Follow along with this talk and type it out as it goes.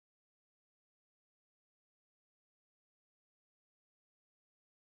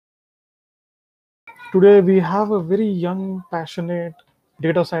Today we have a very young, passionate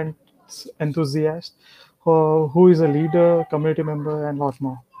data science enthusiast who is a leader, community member, and lot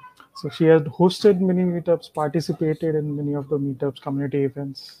more. So she has hosted many meetups, participated in many of the meetups, community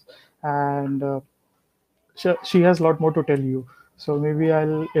events, and she has a lot more to tell you. So maybe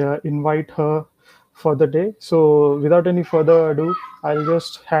I'll invite her for the day. So without any further ado, I'll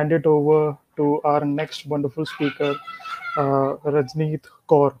just hand it over to our next wonderful speaker, Rajneet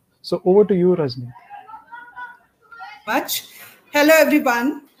Kaur. So over to you, Rajneet. Much. Hello,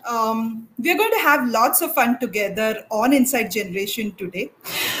 everyone. We're going to have lots of fun together on Insight Generation today.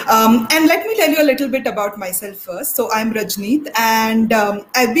 And let me tell you a little bit about myself first. So I'm Rajneet, and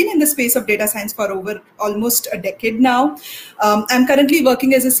I've been in the space of data science for over almost a decade now. I'm currently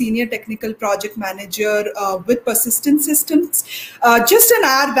working as a senior technical project manager with Persistent Systems. Just an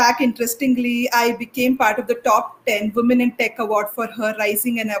hour back, interestingly, I became part of the top 10 Women in Tech Award for Her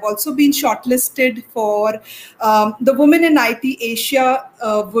Rising, and I've also been shortlisted for the Women in IT Asia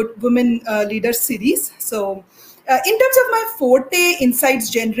Women Leaders Series. So in terms of my forte, insights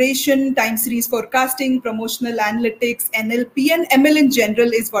generation, time series forecasting, promotional analytics, NLP, and ML in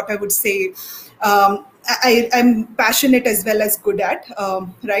general is what I would say I'm passionate as well as good at,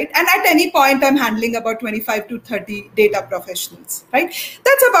 right? And at any point, I'm handling about 25 to 30 data professionals, right?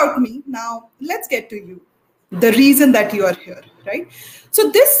 That's about me. Now, let's get to you. The reason that you are here, right?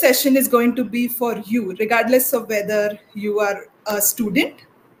 So this session is going to be for you, regardless of whether you are a student,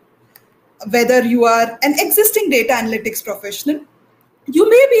 whether you are an existing data analytics professional, you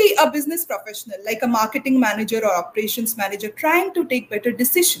may be a business professional like a marketing manager or operations manager trying to take better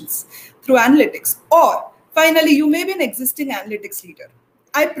decisions through analytics, or finally, you may be an existing analytics leader.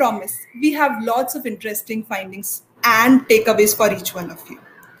 I promise we have lots of interesting findings and takeaways for each one of you.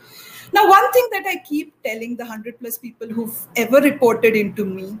 Now, one thing that I keep telling the 100 plus people who've ever reported into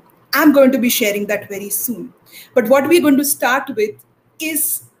me, I'm going to be sharing that very soon. But what we're going to start with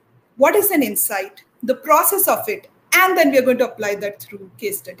is what is an insight, the process of it, and then we're going to apply that through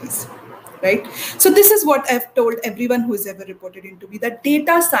case studies, right? So this is what I've told everyone who has ever reported into me, that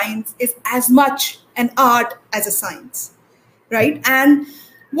data science is as much an art as a science, right? And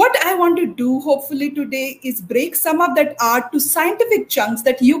what I want to do, hopefully today, is break some of that art to scientific chunks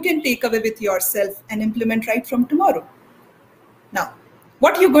that you can take away with yourself and implement right from tomorrow. Now,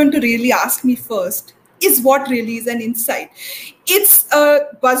 what you're going to really ask me first is what really is an insight. It's a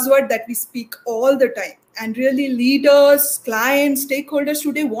buzzword that we speak all the time. And really leaders, clients, stakeholders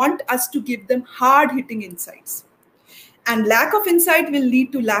today want us to give them hard-hitting insights. And lack of insight will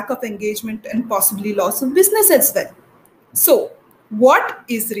lead to lack of engagement and possibly loss of business as well. So, what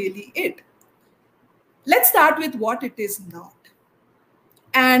is really it? Let's start with what it is not.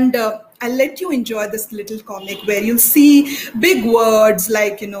 And I'll let you enjoy this little comic where you'll see big words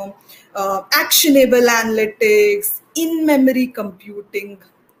like, actionable analytics, in-memory computing.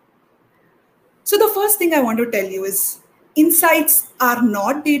 So the first thing I want to tell you is insights are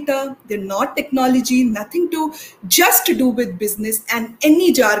not data, they're not technology, nothing to just to do with business and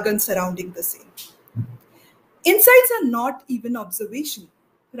any jargon surrounding the same. Insights are not even observation,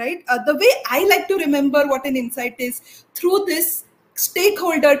 right? The way I like to remember what an insight is through this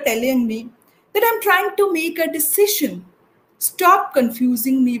stakeholder telling me that I'm trying to make a decision. Stop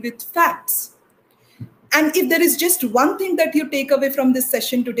confusing me with facts. And if there is just one thing that you take away from this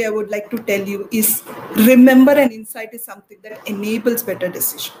session today, I would like to tell you is remember an insight is something that enables better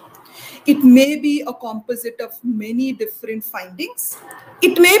decision. It may be a composite of many different findings.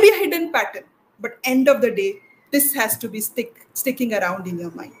 It may be a hidden pattern, but end of the day, this has to be sticking around in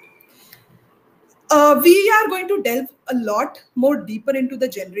your mind. We are going to delve a lot more deeper into the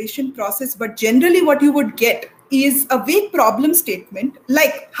generation process, but generally what you would get is a vague problem statement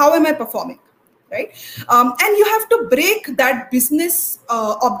like, how am I performing? Right? And you have to break that business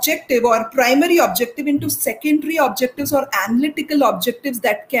objective or primary objective into secondary objectives or analytical objectives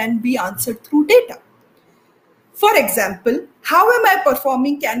that can be answered through data. For example, how am I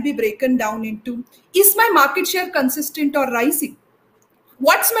performing can be broken down into, is my market share consistent or rising?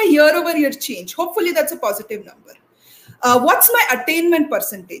 What's my year-over-year change? Hopefully that's a positive number. What's my attainment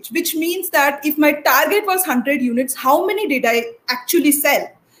percentage? Which means that if my target was 100 units, how many did I actually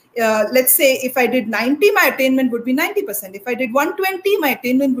sell? Let's say if I did 90, my attainment would be 90%. If I did 120, my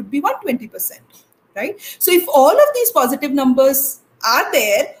attainment would be 120%, right? So if all of these positive numbers are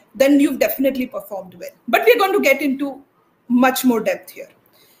there, then you've definitely performed well. But we're going to get into much more depth here.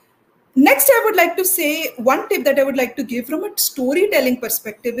 Next, I would like to say one tip that I would like to give from a storytelling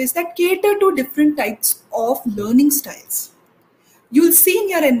perspective is that cater to different types of learning styles. You'll see in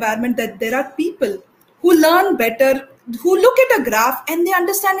your environment that there are people who learn better, who look at a graph and they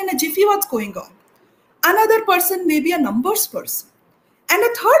understand in a jiffy what's going on. Another person may be a numbers person. And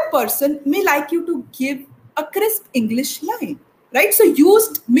a third person may like you to give a crisp English line, right? So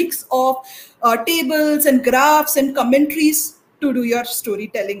used mix of tables and graphs and commentaries to do your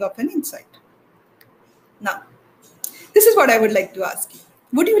storytelling of an insight. Now, this is what I would like to ask you.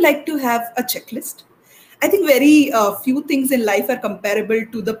 Would you like to have a checklist? I think very few things in life are comparable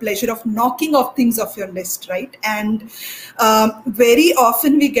to the pleasure of knocking off things off your list, right? And very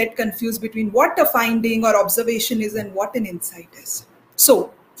often we get confused between what a finding or observation is and what an insight is.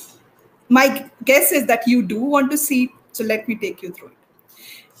 So my guess is that you do want to see it, so let me take you through it.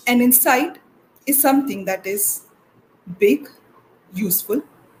 An insight is something that is big, useful,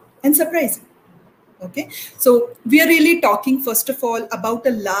 and surprising. Okay, so we are really talking, first of all, about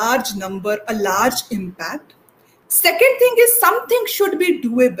a large number, a large impact. Second thing is something should be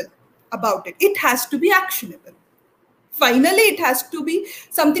doable about it. It has to be actionable. Finally, it has to be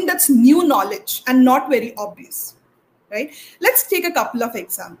something that's new knowledge and not very obvious, right? Let's take a couple of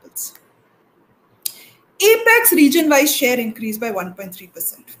examples. Apex region-wise share increased by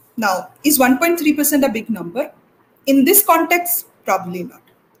 1.3%. Now, is 1.3% a big number? In this context, probably not.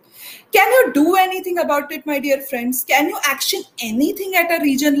 Can you do anything about it, my dear friends? Can you action anything at a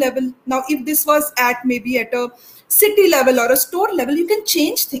region level? Now, if this was at maybe at a city level or a store level, you can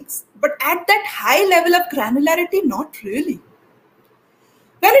change things. But at that high level of granularity, not really.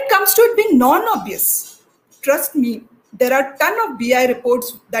 When it comes to it being non-obvious, trust me, there are a ton of BI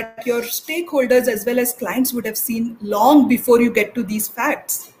reports that your stakeholders as well as clients would have seen long before you get to these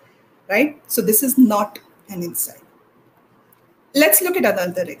facts, right? So this is not an insight. Let's look at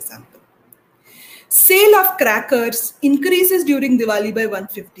another example. Sale of crackers increases during Diwali by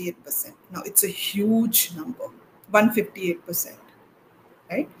 158%. Now, it's a huge number, 158%,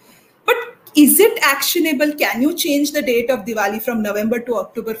 right? But is it actionable? Can you change the date of Diwali from November to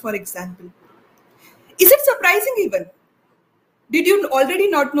October, for example? Is it surprising even? Did you already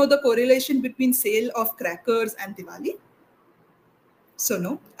not know the correlation between sale of crackers and Diwali? So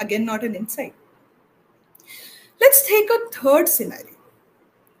no, again, not an insight. Let's take a third scenario.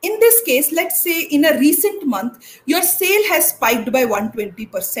 In this case, let's say in a recent month, your sale has spiked by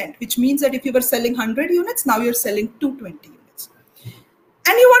 120%, which means that if you were selling 100 units, now you're selling 220 units.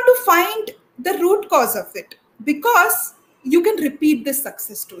 And you want to find the root cause of it because you can repeat this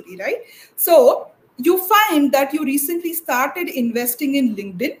success story, right? So you find that you recently started investing in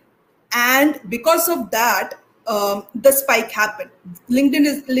LinkedIn, and because of that, the spike happened.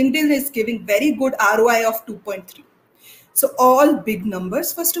 LinkedIn is giving very good ROI of 2.3. So all big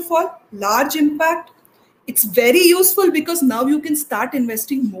numbers, first of all, large impact. It's very useful because now you can start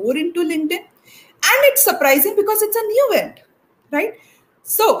investing more into LinkedIn. And it's surprising because it's a new event, right?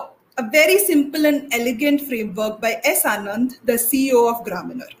 So a very simple and elegant framework by S. Anand, the CEO of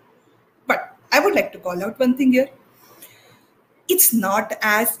Graminer. But I would like to call out one thing here. It's not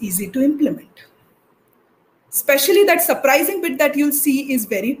as easy to implement. Especially that surprising bit that you'll see is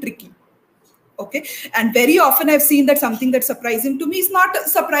very tricky. Okay, and very often I've seen that something that's surprising to me is not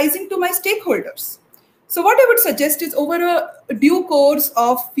surprising to my stakeholders. So what I would suggest is over a due course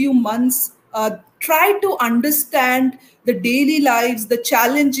of few months, try to understand the daily lives, the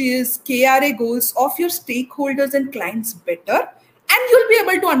challenges, KRA goals of your stakeholders and clients better, and you'll be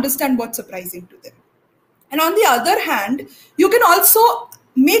able to understand what's surprising to them. And on the other hand, you can also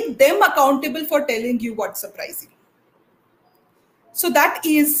make them accountable for telling you what's surprising. So that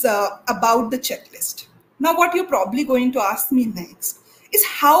is about the checklist. Now, what you're probably going to ask me next is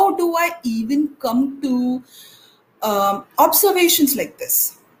how do I even come to observations like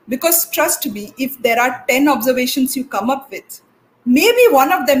this? Because trust me, if there are 10 observations you come up with, maybe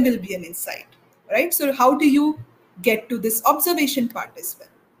one of them will be an insight, right? So how do you get to this observation part as well?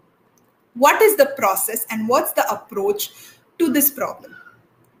 What is the process and what's the approach to this problem?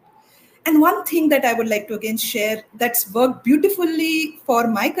 And one thing that I would like to again share that's worked beautifully for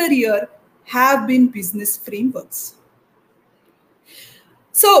my career have been business frameworks.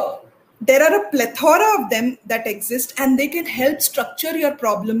 So there are a plethora of them that exist and they can help structure your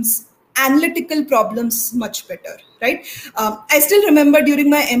problems, analytical problems much better, right? I still remember during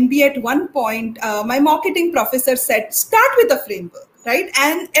my MBA at one point, my marketing professor said, start with a framework, right?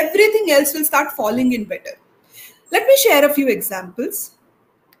 And everything else will start falling in better. Let me share a few examples.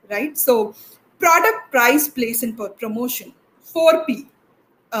 Right? So product, price, place, and promotion, 4P.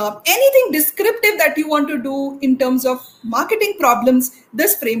 Anything descriptive that you want to do in terms of marketing problems,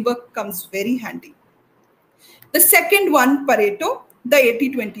 this framework comes very handy. The second one, Pareto, the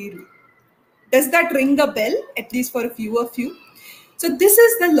 80-20 rule. Does that ring a bell, at least for a few of you? So this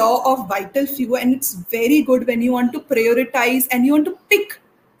is the law of vital few, and it's very good when you want to prioritize and you want to pick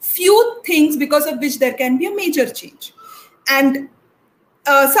few things because of which there can be a major change. And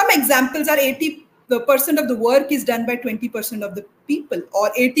some examples are 80% of the work is done by 20% of the people,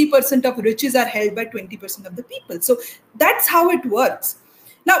 or 80% of riches are held by 20% of the people. So that's how it works.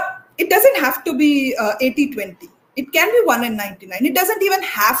 Now, it doesn't have to be 80-20. It can be 1 and 99. It doesn't even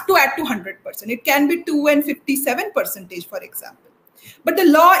have to add to 100%. It can be 2 and 57%, for example. But the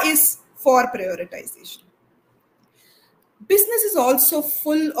law is for prioritization. Business is also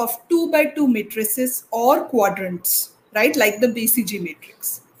full of 2x2 matrices or quadrants, right? Like the BCG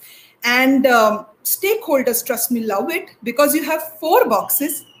matrix. And stakeholders, trust me, love it, because you have 4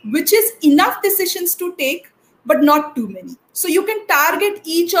 boxes, which is enough decisions to take, but not too many. So you can target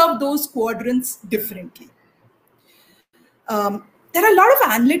each of those quadrants differently. There are a lot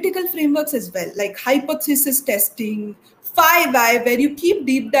of analytical frameworks as well, like hypothesis testing, 5i, where you keep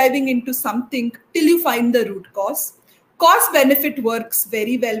deep diving into something till you find the root cause. Cost benefit works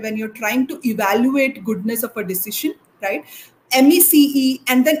very well when you're trying to evaluate goodness of a decision, right? MECE,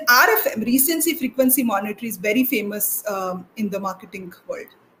 and then RFM, recency frequency monitoring, is very famous in the marketing world,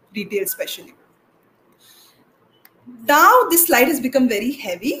 retail especially. Now this slide has become very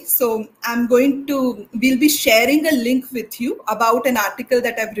heavy, so we'll be sharing a link with you about an article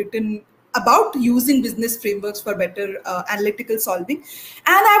that I've written about using business frameworks for better analytical solving. And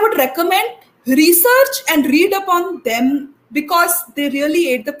I would recommend research and read upon them because they really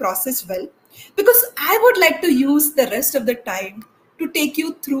aid the process well. Because I would like to use the rest of the time to take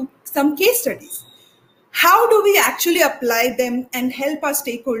you through some case studies. How do we actually apply them and help our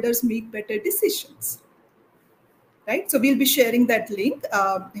stakeholders make better decisions? Right? So we'll be sharing that link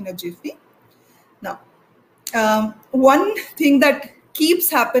in a jiffy. Now, one thing that keeps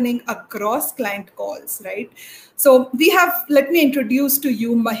happening across client calls, right? So we have, let me introduce to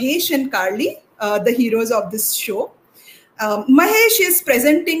you Mahesh and Carly, the heroes of this show. Mahesh is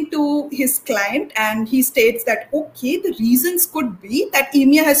presenting to his client and he states that, okay, the reasons could be that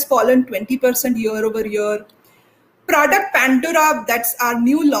EMEA has fallen 20% year over year. Product Pandora, that's our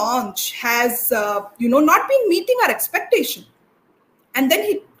new launch, has not been meeting our expectation. And then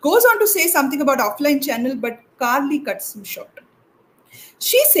he goes on to say something about offline channel, but Carly cuts him short.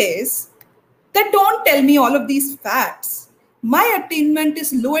 She says that don't tell me all of these facts. My attainment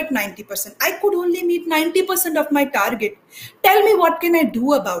is low at 90%. I could only meet 90% of my target. Tell me, what can I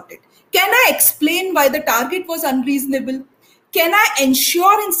do about it? Can I explain why the target was unreasonable? Can I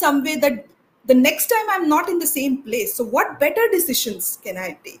ensure in some way that the next time I'm not in the same place? So what better decisions can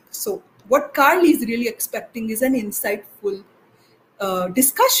I take? So what Carly is really expecting is an insightful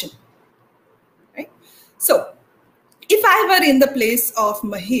discussion, right? So if I were in the place of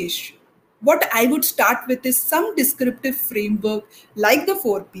Mahesh, what I would start with is some descriptive framework like the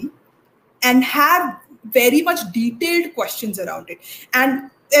 4P and have very much detailed questions around it. And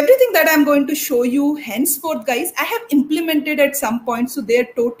everything that I'm going to show you henceforth, guys, I have implemented at some point, so they're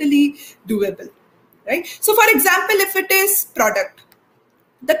totally doable, right? So for example, if it is product,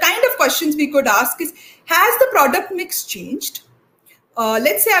 the kind of questions we could ask is, has the product mix changed?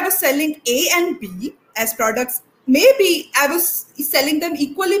 Let's say I was selling A and B as products. Maybe I was selling them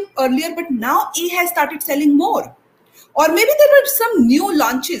equally earlier, but now A has started selling more. Or maybe there were some new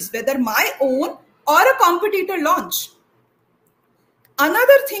launches, whether my own or a competitor launch.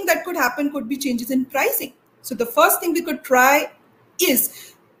 Another thing that could happen could be changes in pricing. So the first thing we could try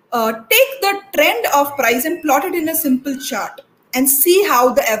is take the trend of price and plot it in a simple chart and see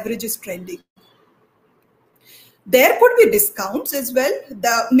how the average is trending. There could be discounts as well.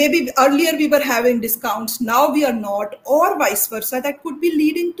 Maybe earlier we were having discounts, now we are not, or vice versa. That could be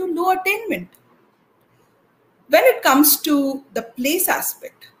leading to low attainment. When it comes to the place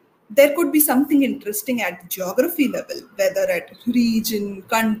aspect, there could be something interesting at geography level, whether at region,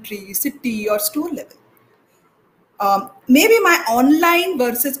 country, city, or store level. Maybe my online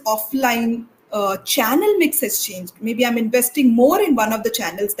versus offline channel mix has changed. Maybe I'm investing more in one of the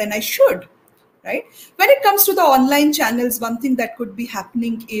channels than I should. Right? When it comes to the online channels, one thing that could be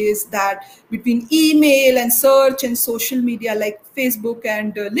happening is that between email and search and social media like Facebook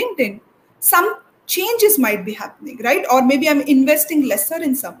and LinkedIn, some changes might be happening, right? Or maybe I'm investing lesser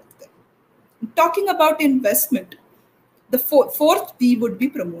in some of them. Talking about investment, the fourth P would be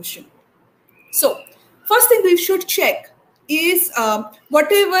promotion. So first thing we should check is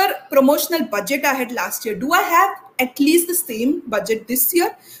whatever promotional budget I had last year, do I have at least the same budget this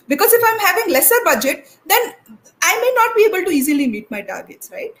year? Because if I'm having lesser budget, then I may not be able to easily meet my targets,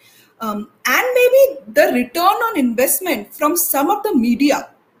 right? And maybe the return on investment from some of the media,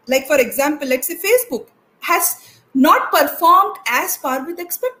 like for example, let's say Facebook has not performed as par with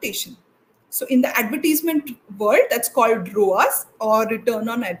expectation. So in the advertisement world, that's called ROAS, or return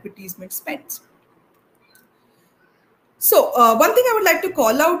on advertisement spends. So one thing I would like to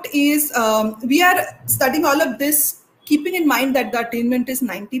call out is we are studying all of this, keeping in mind that the attainment is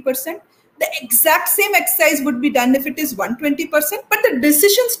 90%. The exact same exercise would be done if it is 120%, but the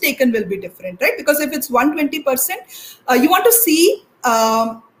decisions taken will be different, right? Because if it's 120%, you want to see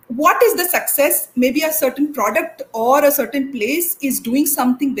what is the success. Maybe a certain product or a certain place is doing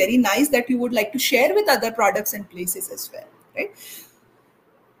something very nice that you would like to share with other products and places as well, right?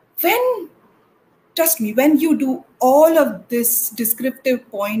 Trust me, when you do all of this descriptive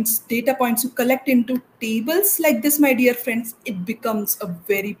points, data points, you collect into tables like this, my dear friends, it becomes a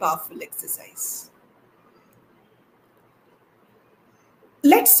very powerful exercise.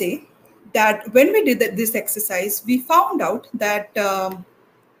 Let's say that when we did this exercise, we found out that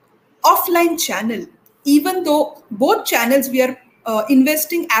offline channel, even though both channels we are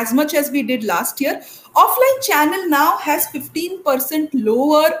investing as much as we did last year, offline channel now has 15%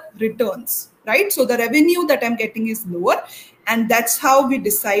 lower returns, right? So the revenue that I'm getting is lower, and that's how we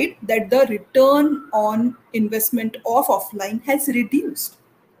decide that the return on investment of offline has reduced.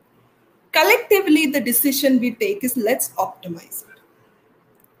 Collectively, the decision we take is let's optimize it.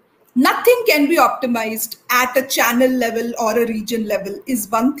 Nothing can be optimized at a channel level or a region level is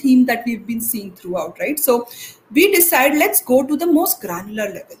one theme that we've been seeing throughout, right? So we decide let's go to the most granular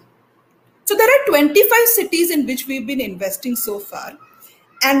level. So there are 25 cities in which we've been investing so far.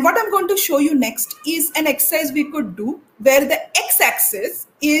 And what I'm going to show you next is an exercise we could do where the x-axis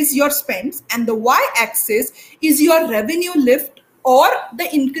is your spends and the y-axis is your revenue lift or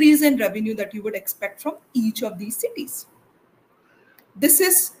the increase in revenue that you would expect from each of these cities. This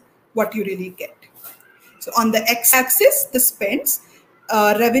is what you really get. So on the x-axis, the spends,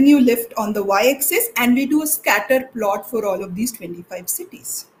 revenue lift on the y-axis, and we do a scatter plot for all of these 25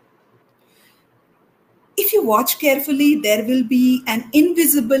 cities. If you watch carefully, there will be an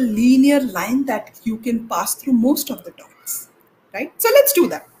invisible linear line that you can pass through most of the dots, right? So let's do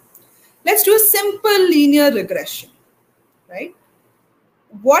that. Let's do a simple linear regression, right?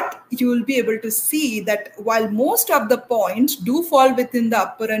 What you will be able to see that while most of the points do fall within the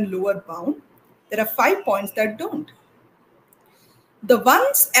upper and lower bound, there are 5 points that don't. The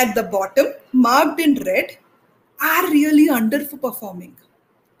ones at the bottom marked in red are really underperforming.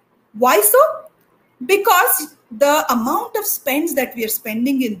 Why so? Because the amount of spends that we are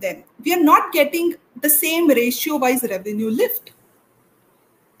spending in them, we are not getting the same ratio-wise revenue lift.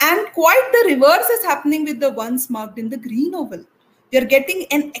 And quite the reverse is happening with the ones marked in the green oval. We are getting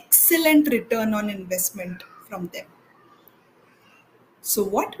an excellent return on investment from them. So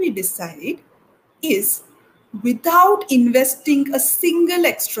what we decide is, without investing a single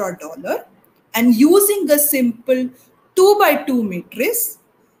extra dollar and using a simple 2x2 matrix,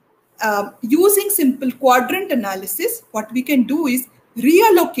 using simple quadrant analysis, what we can do is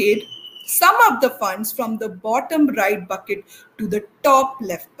reallocate some of the funds from the bottom right bucket to the top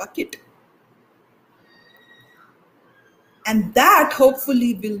left bucket. And that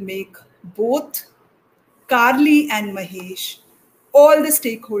hopefully will make both Carly and Mahesh, all the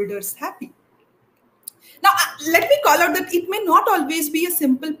stakeholders, happy. Now, let me call out that it may not always be a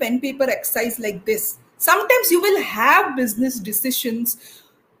simple pen paper exercise like this. Sometimes you will have business decisions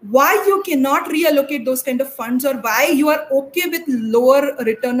why you cannot reallocate those kind of funds, or why you are okay with lower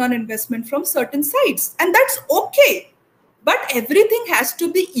return on investment from certain sites. And that's okay. But everything has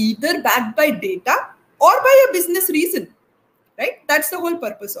to be either backed by data or by a business reason, right? That's the whole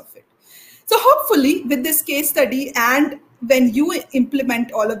purpose of it. So hopefully with this case study, and when you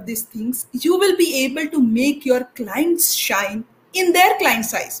implement all of these things, you will be able to make your clients shine in their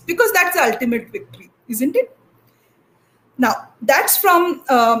client's eyes, because that's the ultimate victory, isn't it? Now, that's from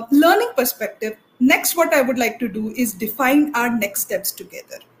learning perspective. Next, what I would like to do is define our next steps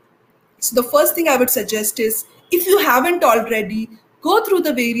together. So the first thing I would suggest is, if you haven't already, go through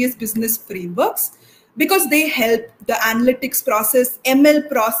the various business frameworks, because they help the analytics process, ML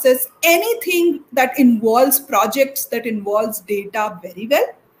process, anything that involves projects, that involves data very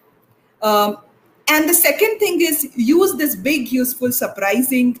well. And the second thing is, use this big, useful,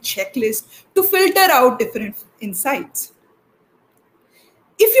 surprising checklist to filter out different insights.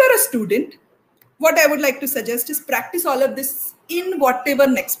 If you're a student, what I would like to suggest is practice all of this in whatever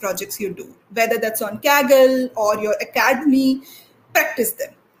next projects you do, whether that's on Kaggle or your academy, practice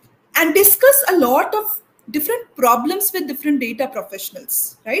them. And discuss a lot of different problems with different data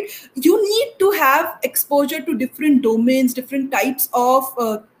professionals, right? You need to have exposure to different domains, different types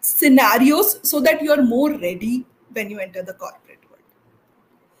of scenarios, so that you are more ready when you enter the corporate world.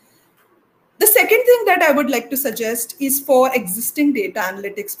 The second thing that I would like to suggest is for existing data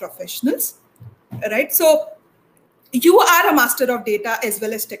analytics professionals, right? So you are a master of data as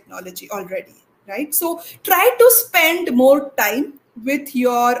well as technology already, right? So try to spend more time with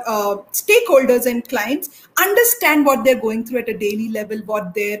your stakeholders and clients, understand what they're going through at a daily level,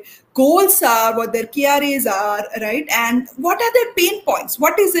 what their goals are, what their KRAs are, right? And what are their pain points?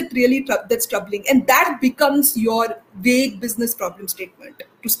 What is it really that's troubling? And that becomes your vague business problem statement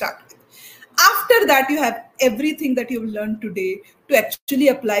to start with. After that, you have everything that you've learned today to actually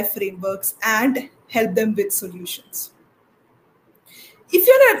apply frameworks and help them with solutions. If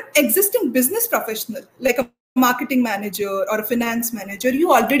you're an existing business professional, like a marketing manager or a finance manager,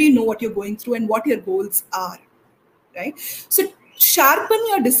 you already know what you're going through and what your goals are, right? So sharpen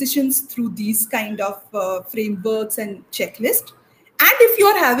your decisions through these kind of frameworks and checklists. And if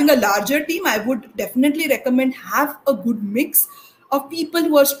you're having a larger team, I would definitely recommend have a good mix of people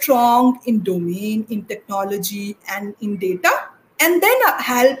who are strong in domain, in technology, and in data, and then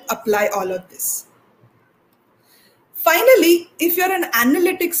help apply all of this. Finally, if you're an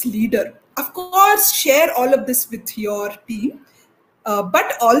analytics leader, of course, share all of this with your team,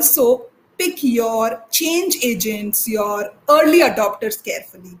 but also pick your change agents, your early adopters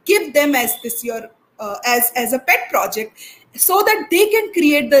carefully. Give them as this your as a pet project, so that they can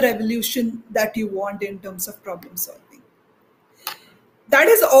create the revolution that you want in terms of problem solving. That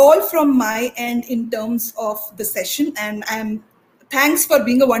is all from my end in terms of the session, and I'm thanks for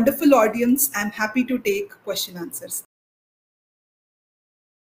being a wonderful audience. I'm happy to take question answers.